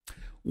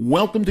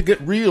Welcome to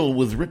Get Real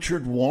with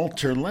Richard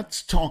Walter.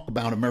 Let's talk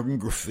about American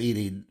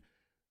Graffiti.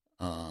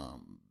 Not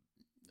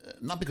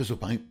because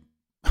of my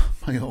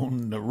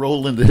own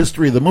role in the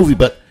history of the movie,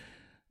 but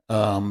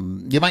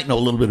you might know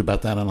a little bit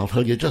about that, and I'll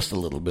tell you just a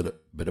little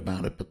bit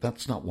about it, but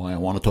that's not why I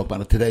want to talk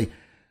about it today.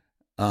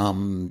 I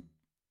want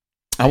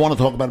to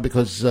talk about it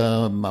because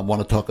I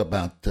want to talk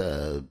about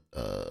the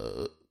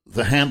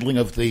handling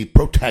of the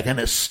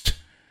protagonist,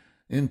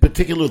 in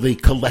particular the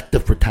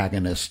collective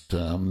protagonist.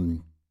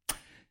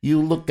 You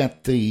look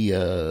at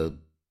the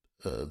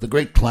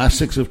great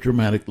classics of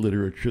dramatic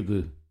literature,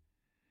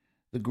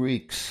 the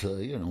Greeks,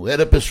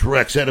 Oedipus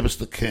Rex, Oedipus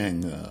the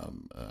King,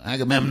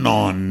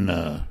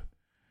 Agamemnon,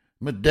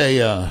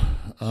 Medea,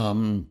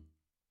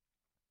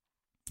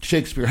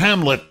 Shakespeare,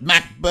 Hamlet,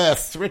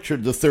 Macbeth,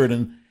 Richard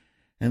III,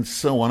 and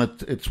so on.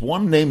 It's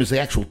one name is the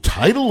actual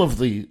title of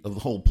the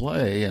whole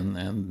play,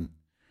 and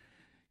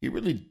you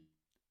really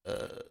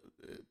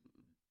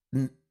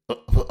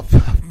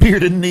appear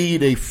to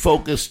need a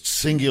focused,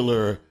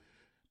 singular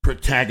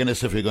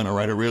protagonist if you're going to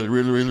write a really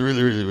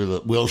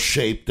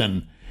well-shaped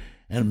and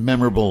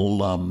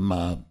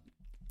memorable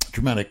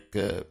dramatic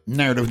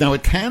narrative. Now,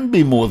 it can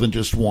be more than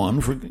just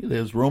one.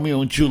 There's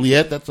Romeo and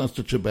Juliet. That's not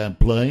such a bad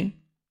play.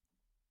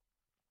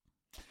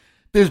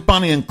 There's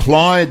Bonnie and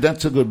Clyde.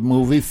 That's a good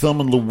movie.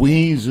 Thelma and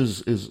Louise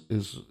is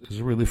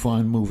a really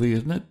fine movie,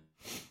 isn't it?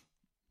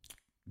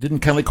 Didn't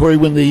Kelly Corey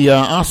win the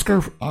Oscar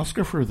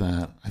for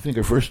that? I think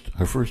her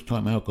first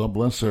time out. God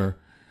bless her.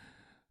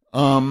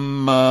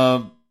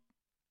 But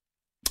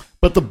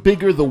the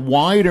bigger, the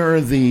wider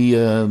the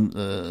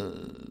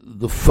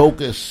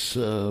focus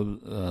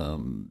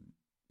upon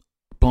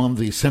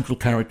the central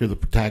character, the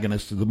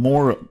protagonist, the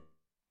more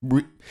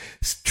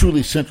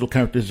truly central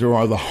characters there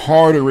are, the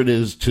harder it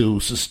is to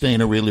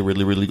sustain a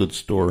really good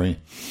story.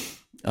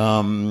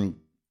 A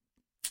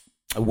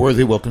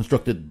worthy,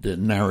 well-constructed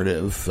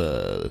narrative.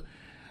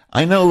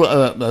 I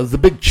know The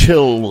Big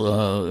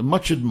Chill,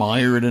 much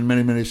admired in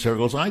many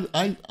circles.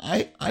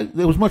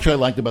 There was much I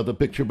liked about the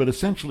picture, but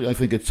essentially I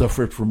think it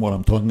suffered from what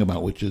I'm talking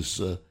about, which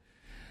is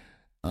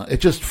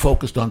it just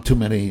focused on too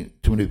many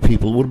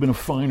people. It would have been a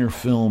finer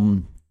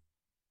film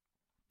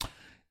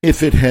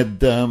if it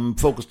had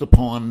focused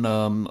upon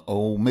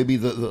maybe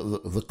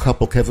the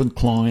couple, Kevin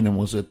Kline, and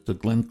was it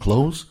Glenn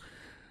Close?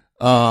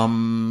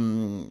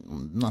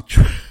 Not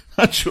sure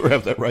I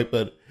have that right,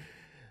 but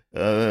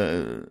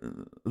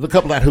the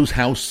couple at whose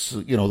house,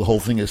 the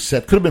whole thing is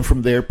set, could have been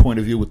from their point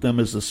of view with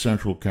them as the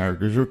central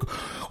characters. Or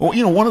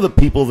one of the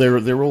people,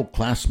 they're old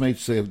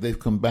classmates. They've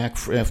come back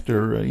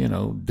after,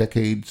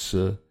 decades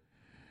of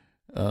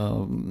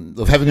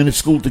having been in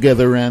school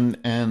together, and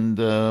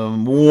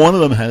one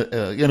of them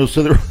has,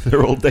 so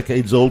they're all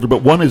decades older,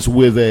 but one is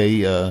with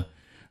a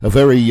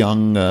very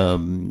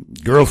young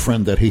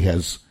girlfriend that he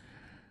has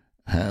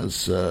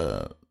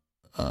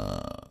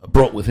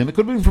brought with him. It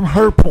could have been from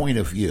her point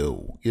of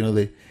view.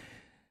 Larry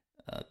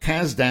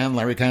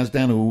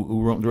Kasdan,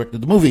 who wrote and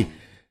directed the movie,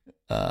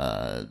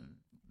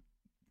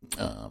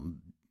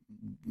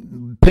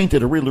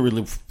 painted a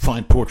really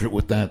fine portrait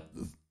with that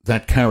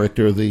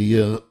character,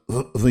 the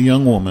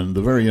young woman,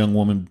 the very young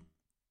woman,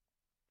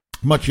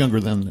 much younger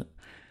than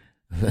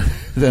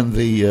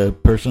the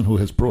person who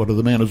has brought her,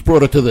 the man who's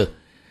brought her to the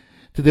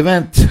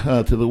event,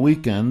 to the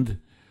weekend.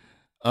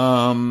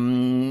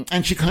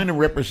 And she kind of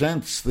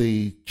represents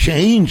the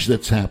change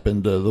that's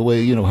happened, the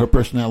way, her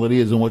personality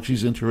is and what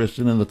she's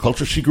interested in, the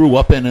culture she grew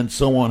up in and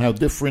so on, how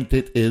different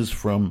it is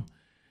from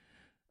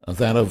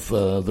that of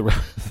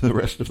the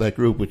rest of that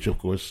group, which of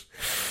course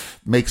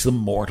makes them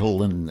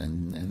mortal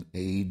and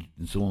age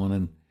and so on.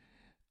 And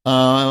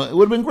it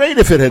would have been great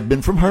if it had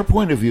been from her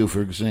point of view,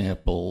 for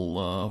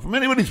example, from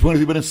anybody's point of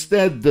view, but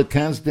instead,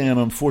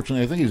 Kasdan,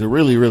 unfortunately, I think he's a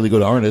really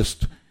good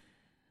artist.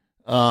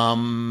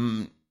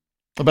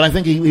 But I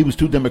think he was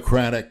too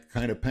democratic,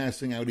 kind of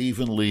passing out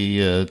evenly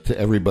to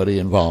everybody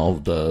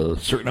involved a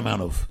certain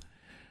amount of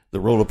the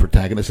role of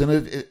protagonist,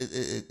 and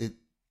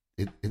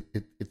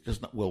it's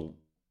just not well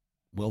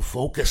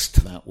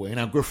focused that way.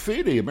 Now,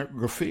 American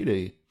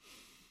Graffiti,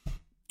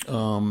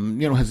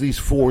 has these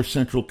four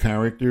central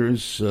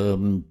characters.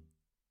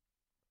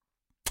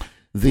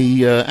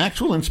 The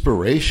actual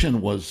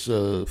inspiration was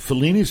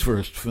Fellini's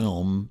first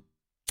film.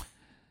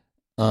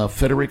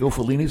 Federico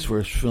Fellini's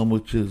first film,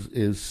 which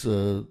is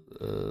the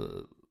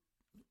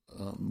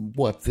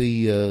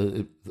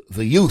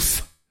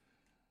Youth.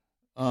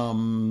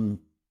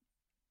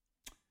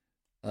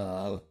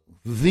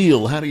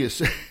 Veal. How do you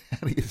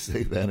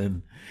say that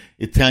in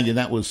Italian?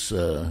 That was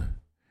the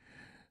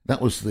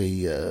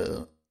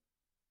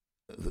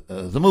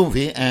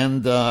movie,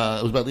 and it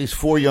was about these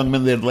four young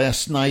men there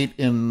last night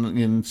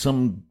in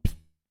some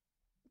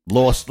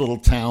lost little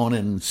town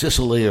in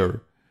Sicily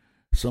or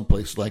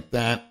someplace like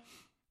that.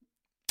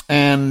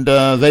 And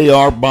they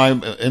are,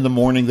 in the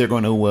morning, they're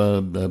going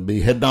to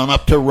be heading on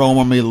up to Rome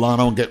or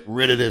Milano and get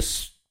rid of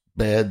this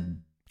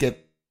get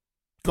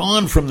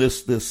gone from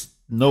this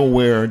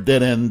nowhere,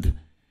 dead-end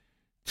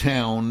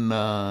town,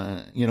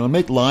 and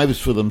make lives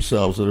for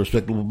themselves that are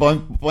respectable.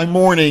 By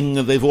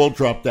morning, they've all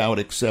dropped out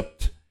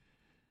except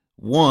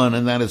one,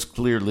 and that is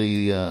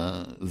clearly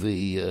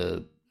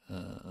the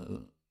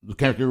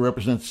character who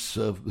represents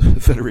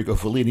Federico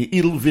Fellini,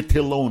 Il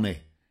Vitellone.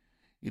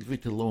 Il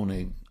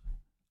Vitellone,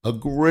 a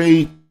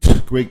great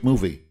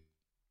movie.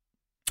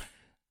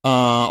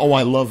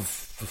 I love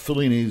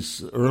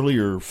Fellini's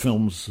earlier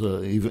films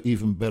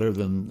even better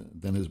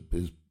than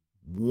his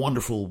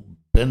wonderful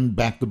Bend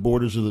Back the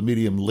Borders of the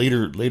Medium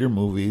later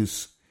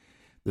movies.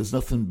 There's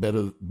nothing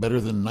better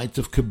than Nights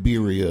of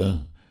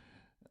Cabiria.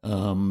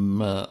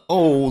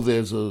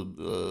 There's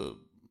a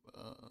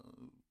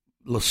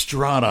La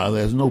Strada.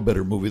 There's no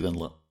better movie than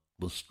La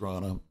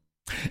Strada.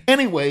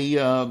 Anyway,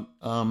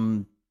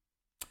 in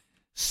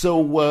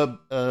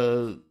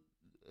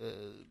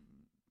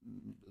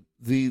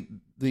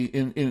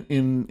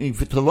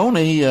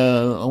Vitellone,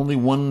 only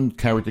one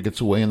character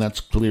gets away, and that's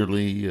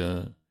clearly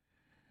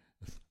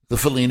the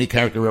Fellini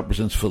character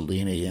represents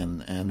Fellini,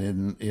 and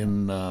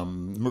in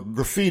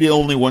Graffiti,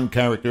 only one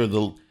character,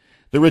 the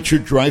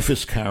Richard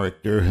Dreyfuss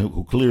character,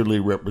 who clearly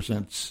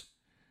represents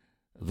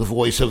the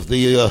voice of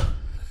the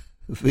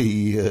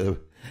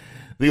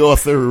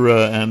author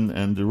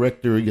and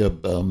director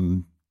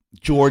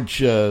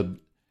George.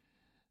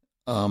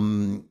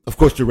 Of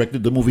course,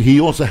 directed the movie.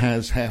 He also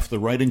has half the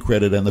writing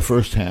credit, and the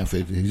first half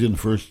he's in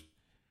first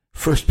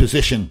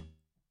position,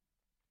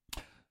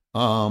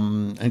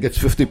 and gets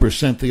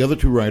 50%. The other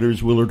two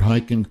writers, Willard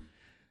Huyck and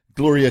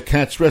Gloria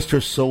Katz, rest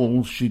her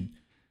soul, she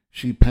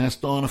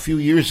passed on a few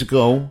years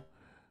ago.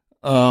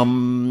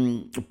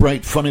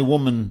 Bright, funny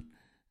woman.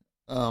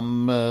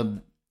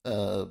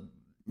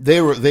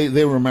 They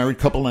were a married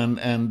couple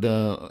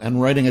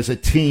and writing as a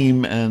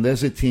team, and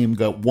as a team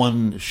got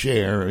one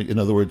share. In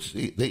other words,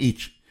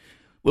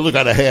 Willard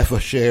got a half a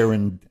share,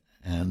 and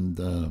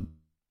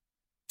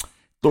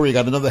Gloria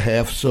got another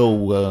half.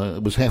 So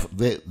it was half.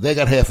 They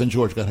got half, and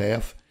George got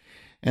half,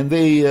 and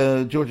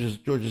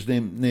George's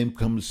name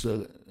comes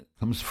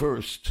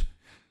first.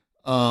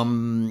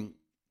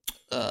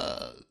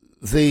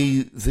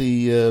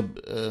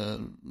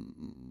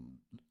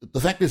 The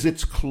fact is,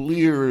 it's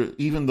clear,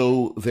 even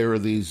though there are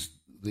these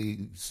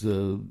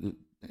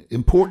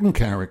important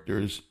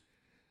characters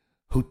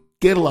who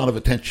get a lot of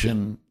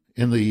attention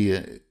in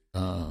the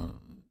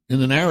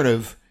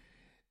narrative,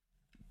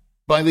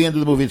 by the end of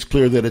the movie, it's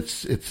clear that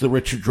it's the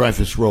Richard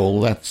Dreyfuss role.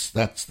 That's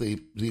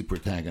the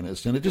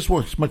protagonist, and it just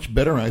works much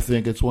better. I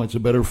think it's why it's a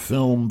better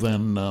film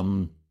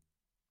than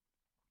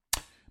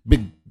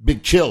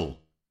Big Chill.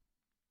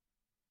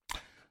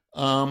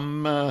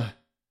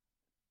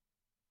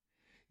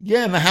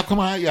 Yeah, now how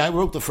come I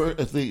wrote the first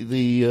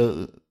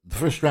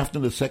draft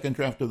and the second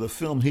draft of the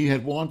film? He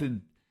had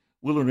wanted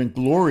Willard and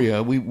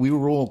Gloria. We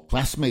were all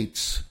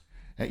classmates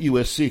at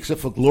USC,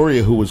 except for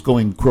Gloria, who was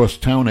going cross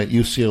town at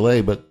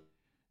UCLA, but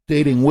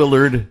dating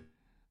Willard,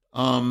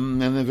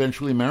 and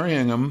eventually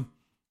marrying him,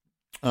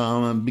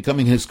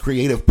 becoming his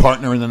creative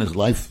partner and then his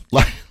life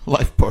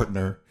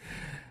partner.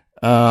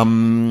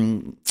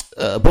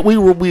 But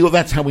we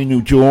that's how we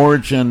knew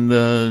George,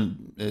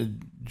 and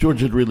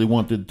George had really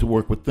wanted to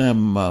work with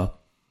them.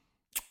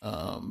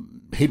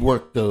 He'd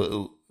worked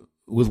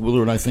with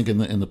Willard, I think,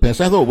 in the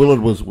past. I thought Willard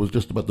was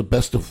just about the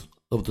best of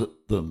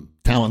the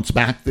talents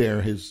back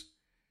there. His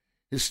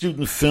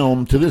student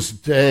film, to this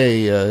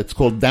day, it's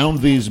called Down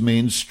These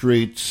Mean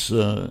Streets.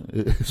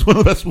 It's one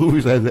of the best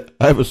movies I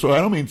ever saw. I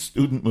don't mean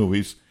student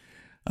movies.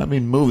 I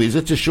mean movies.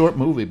 It's a short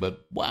movie,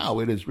 but wow,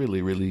 it is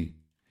really, really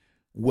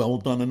well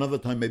done. Another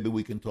time, maybe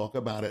we can talk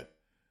about it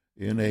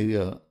in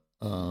a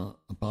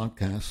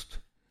podcast.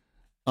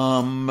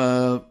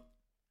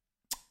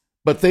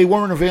 But they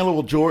weren't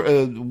available.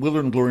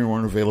 Willard and Gloria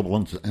weren't available,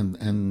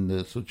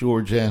 and so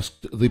George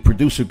asked the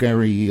producer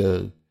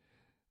Gary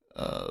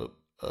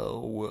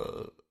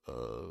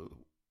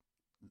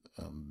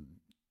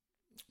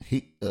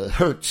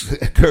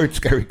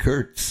Gary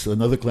Kurtz,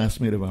 another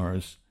classmate of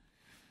ours,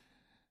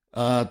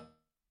 to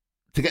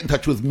get in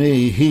touch with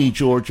me. He,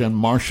 George, and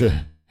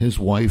Marcia, his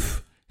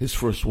wife, his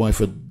first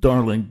wife, a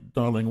darling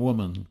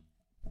woman,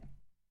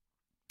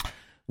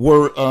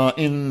 were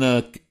in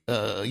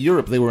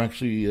Europe. They were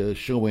actually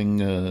showing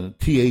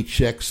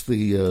THX,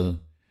 the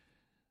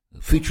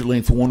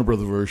feature-length Warner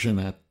Brother version,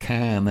 at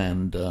Cannes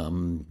and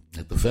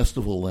at the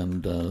festival.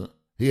 And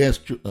he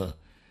asked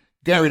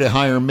Gary to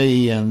hire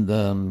me,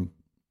 and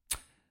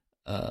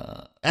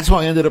that's how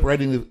I ended up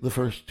writing the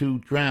first two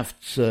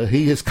drafts.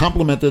 He has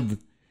complimented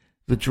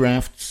the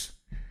drafts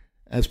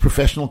as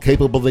professional,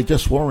 capable. They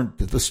just weren't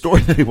the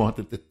story that he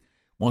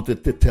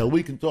wanted to tell.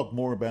 We can talk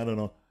more about it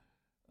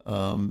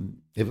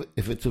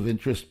if it's of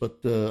interest, but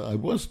I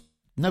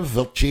never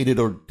felt cheated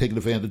or taken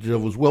advantage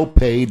of. I was well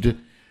paid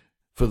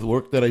for the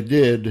work that I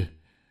did,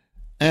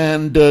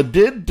 and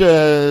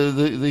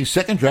the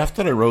second draft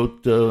that I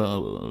wrote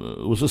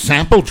was a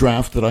sample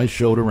draft that I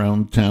showed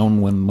around town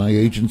when my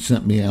agent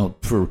sent me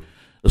out for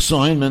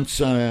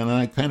assignments, and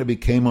I kind of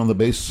became, on the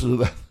basis of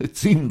that, it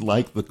seemed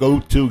like the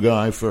go-to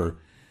guy for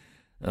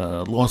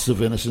loss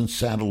of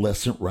innocence,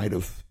 adolescent rite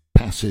of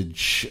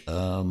passage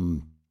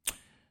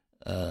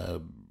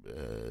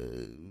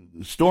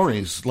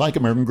stories like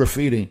American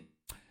Graffiti.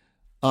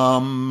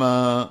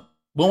 Well,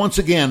 once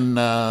again,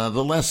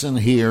 the lesson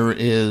here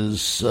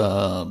is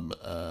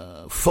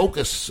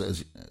focus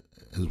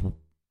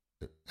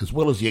as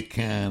well as you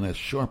can, as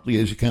sharply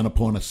as you can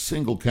upon a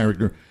single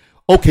character.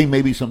 Okay,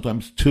 maybe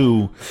sometimes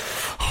two.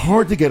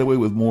 Hard to get away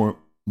with more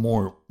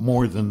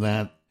than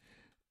that.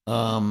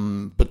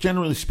 But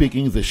generally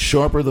speaking, the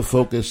sharper the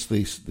focus,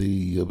 the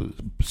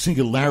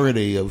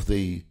singularity of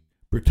the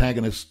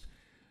protagonist,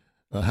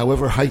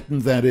 however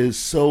heightened that is,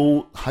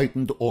 so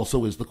heightened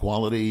also is the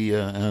quality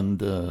and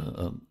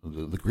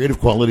the creative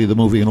quality of the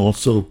movie, and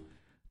also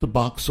the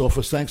box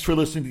office. Thanks for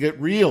listening to Get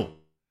Real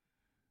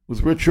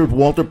with Richard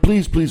Walter.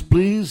 Please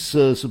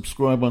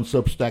subscribe on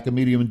Substack and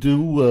Medium, and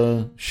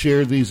do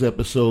share these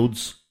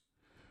episodes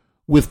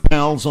with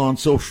pals on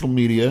social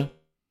media.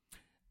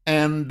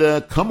 And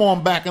come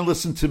on back and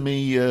listen to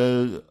me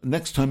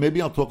next time.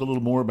 Maybe I'll talk a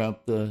little more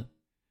about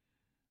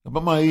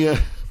my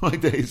my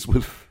days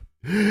with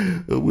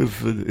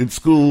in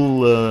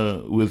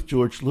school with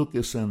George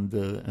Lucas, and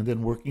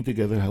then working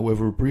together,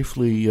 however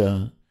briefly,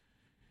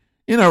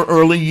 in our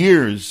early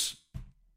years.